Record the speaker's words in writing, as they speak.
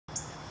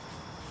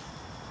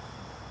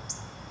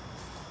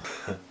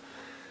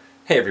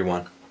Hey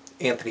everyone,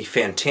 Anthony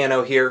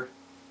Fantano here,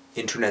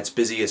 internet's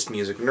busiest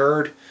music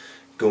nerd,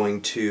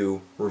 going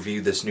to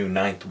review this new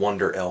Ninth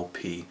Wonder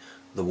LP,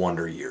 The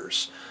Wonder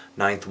Years.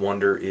 Ninth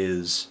Wonder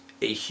is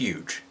a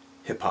huge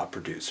hip-hop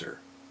producer.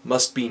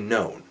 Must be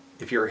known.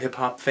 If you're a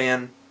hip-hop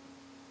fan,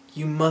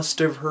 you must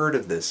have heard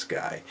of this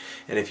guy.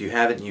 And if you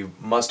haven't, you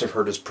must have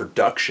heard his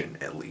production,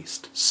 at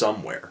least,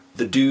 somewhere.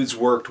 The dude's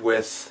worked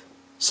with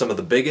some of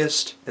the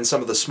biggest and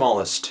some of the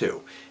smallest,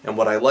 too. And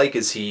what I like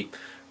is he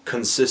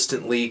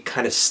consistently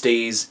kind of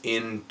stays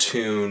in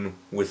tune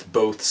with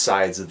both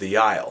sides of the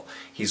aisle.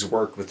 He's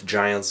worked with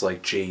giants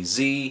like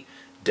Jay-Z,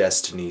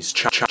 Destiny's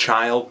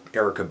Child,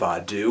 Erykah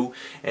Badu,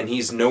 and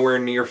he's nowhere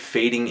near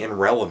fading in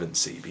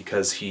relevancy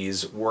because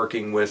he's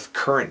working with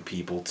current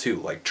people too,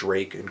 like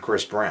Drake and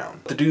Chris Brown.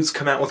 The dude's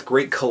come out with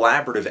great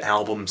collaborative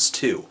albums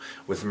too,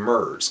 with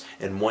Murs,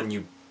 and one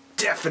you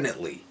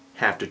definitely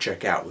have to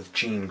check out with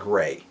Jean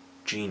Grae.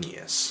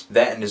 Genius.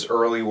 That and his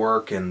early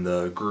work in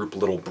the group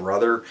Little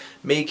Brother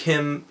make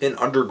him an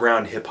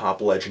underground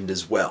hip-hop legend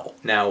as well.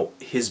 Now,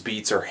 his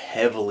beats are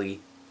heavily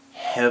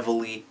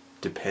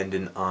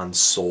dependent on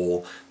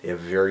soul. They have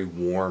a very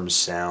warm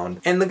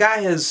sound. And the guy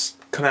has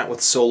come out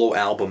with solo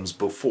albums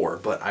before,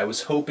 but I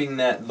was hoping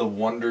that The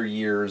Wonder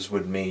Years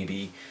would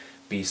maybe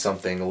be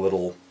something a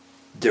little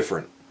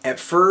different. At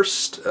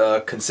first,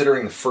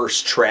 considering the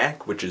first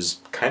track, which is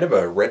kind of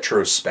a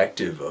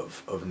retrospective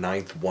of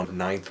Ninth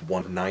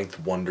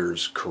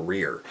Wonder's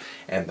career,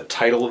 and the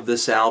title of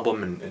this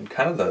album, and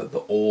kind of the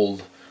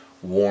old,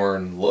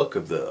 worn look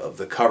of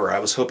the cover, I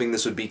was hoping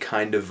this would be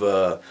kind of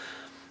a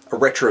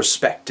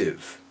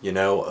retrospective, you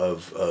know,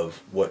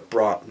 of what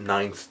brought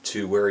Ninth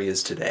to where he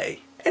is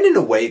today. And in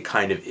a way, it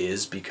kind of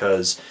is,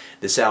 because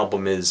this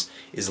album is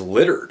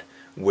littered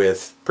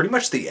with pretty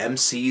much the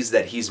MCs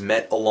that he's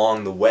met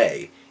along the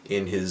way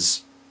in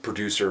his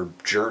producer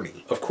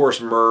journey. Of course,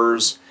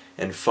 Murs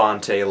and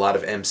Fonte, a lot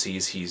of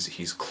MCs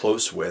he's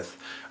close with,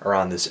 are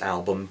on this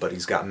album, but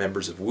he's got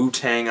members of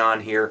Wu-Tang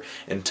on here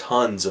and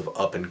tons of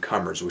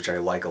up-and-comers, which I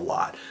like a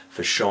lot.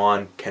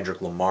 Fashawn,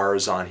 Kendrick Lamar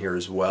is on here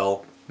as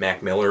well.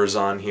 Mac Miller is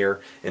on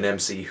here, an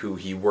MC who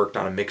he worked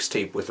on a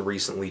mixtape with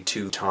recently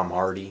too, Tom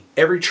Hardy.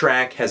 Every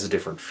track has a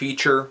different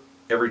feature,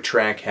 every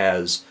track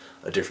has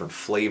a different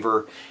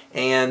flavor,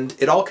 and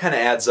it all kind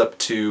of adds up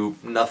to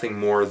nothing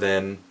more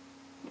than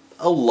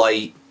a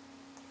light,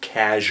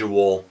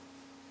 casual,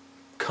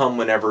 come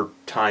whenever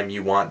time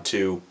you want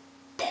to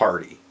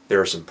party. There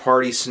are some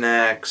party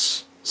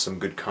snacks, some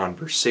good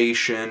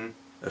conversation,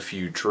 a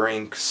few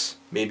drinks,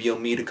 maybe you'll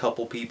meet a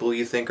couple people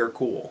you think are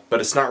cool. But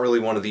it's not really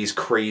one of these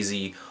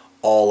crazy,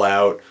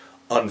 all-out,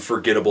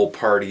 unforgettable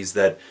parties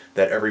that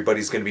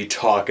everybody's going to be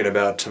talking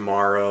about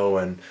tomorrow,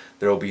 and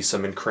there'll be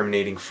some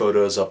incriminating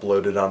photos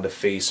uploaded onto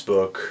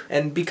Facebook.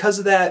 And because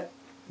of that,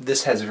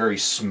 this has a very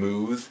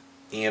smooth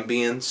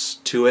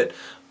ambience to it,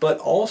 but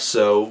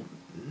also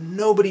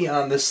nobody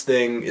on this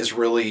thing is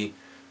really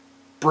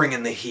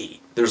bringing the heat.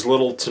 There's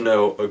little to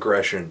no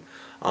aggression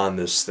on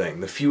this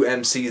thing. The few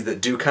MCs that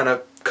do kind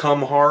of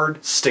come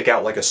hard stick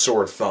out like a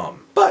sore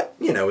thumb. But,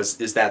 you know, is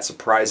that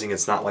surprising?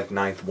 It's not like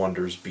Ninth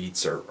Wonder's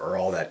beats are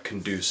all that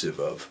conducive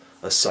of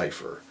a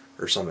cypher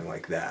or something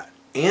like that.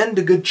 And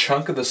a good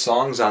chunk of the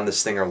songs on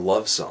this thing are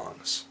love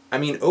songs. I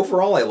mean,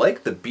 overall I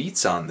like the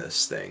beats on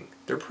this thing.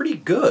 They're pretty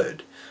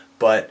good,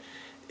 but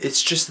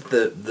it's just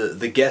that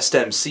the guest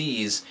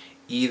MCs,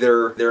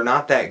 either they're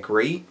not that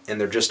great and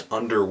they're just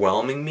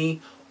underwhelming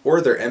me,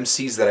 or they're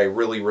MCs that I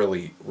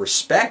really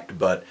respect,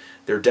 but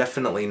they're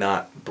definitely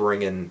not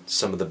bringing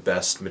some of the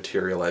best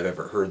material I've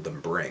ever heard them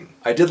bring.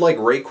 I did like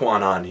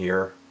Raekwon on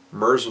here.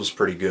 Murs was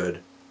pretty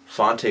good.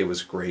 Fonte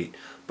was great.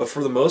 But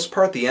for the most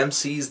part, the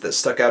MCs that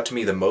stuck out to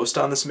me the most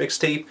on this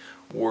mixtape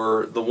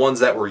were the ones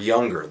that were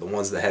younger, the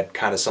ones that had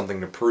kind of something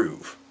to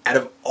prove. Out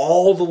of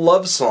all the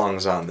love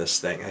songs on this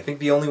thing, I think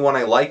the only one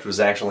I liked was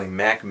actually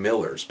Mac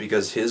Miller's,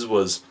 because his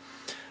was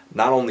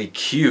not only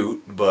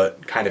cute,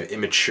 but kind of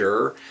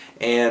immature,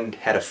 and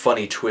had a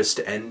funny twist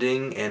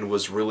ending, and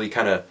was really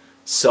kind of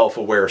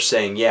self-aware,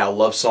 saying, yeah,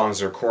 love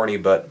songs are corny,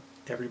 but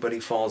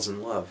everybody falls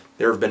in love.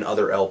 There have been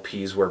other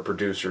LPs where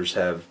producers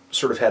have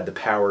sort of had the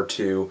power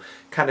to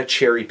kind of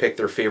cherry-pick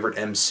their favorite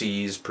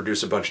MCs,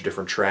 produce a bunch of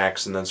different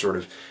tracks, and then sort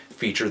of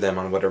feature them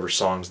on whatever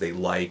songs they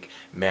like.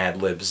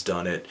 Madlib's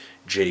done it,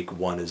 Jake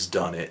One has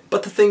done it.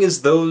 But the thing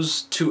is,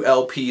 those two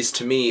LPs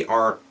to me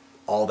aren't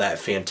all that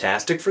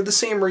fantastic for the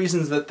same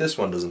reasons that this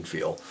one doesn't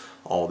feel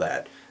all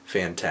that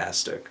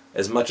fantastic.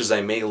 As much as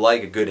I may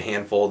like a good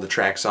handful of the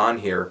tracks on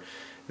here,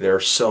 there are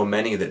so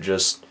many that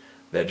just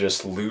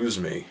lose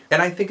me.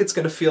 And I think it's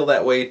going to feel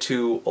that way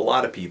to a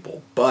lot of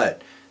people,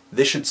 but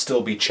this should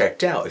still be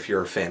checked out if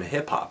you're a fan of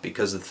hip-hop,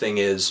 because the thing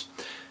is,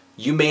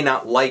 you may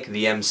not like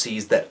the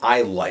MCs that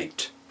I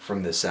liked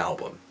from this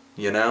album,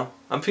 you know?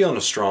 I'm feeling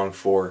a strong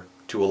 4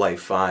 to a light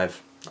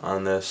 5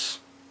 on this.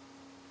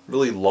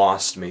 Really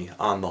lost me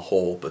on the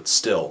whole, but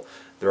still,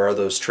 there are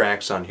those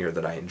tracks on here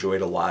that I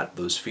enjoyed a lot,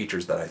 those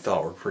features that I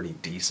thought were pretty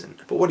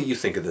decent. But what do you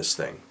think of this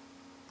thing?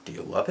 Do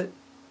you love it?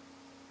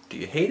 Do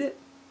you hate it?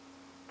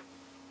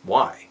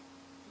 Why?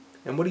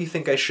 And what do you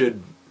think I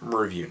should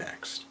review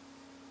next.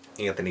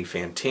 Anthony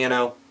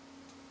Fantano,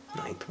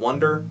 Ninth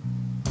Wonder,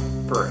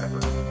 Forever.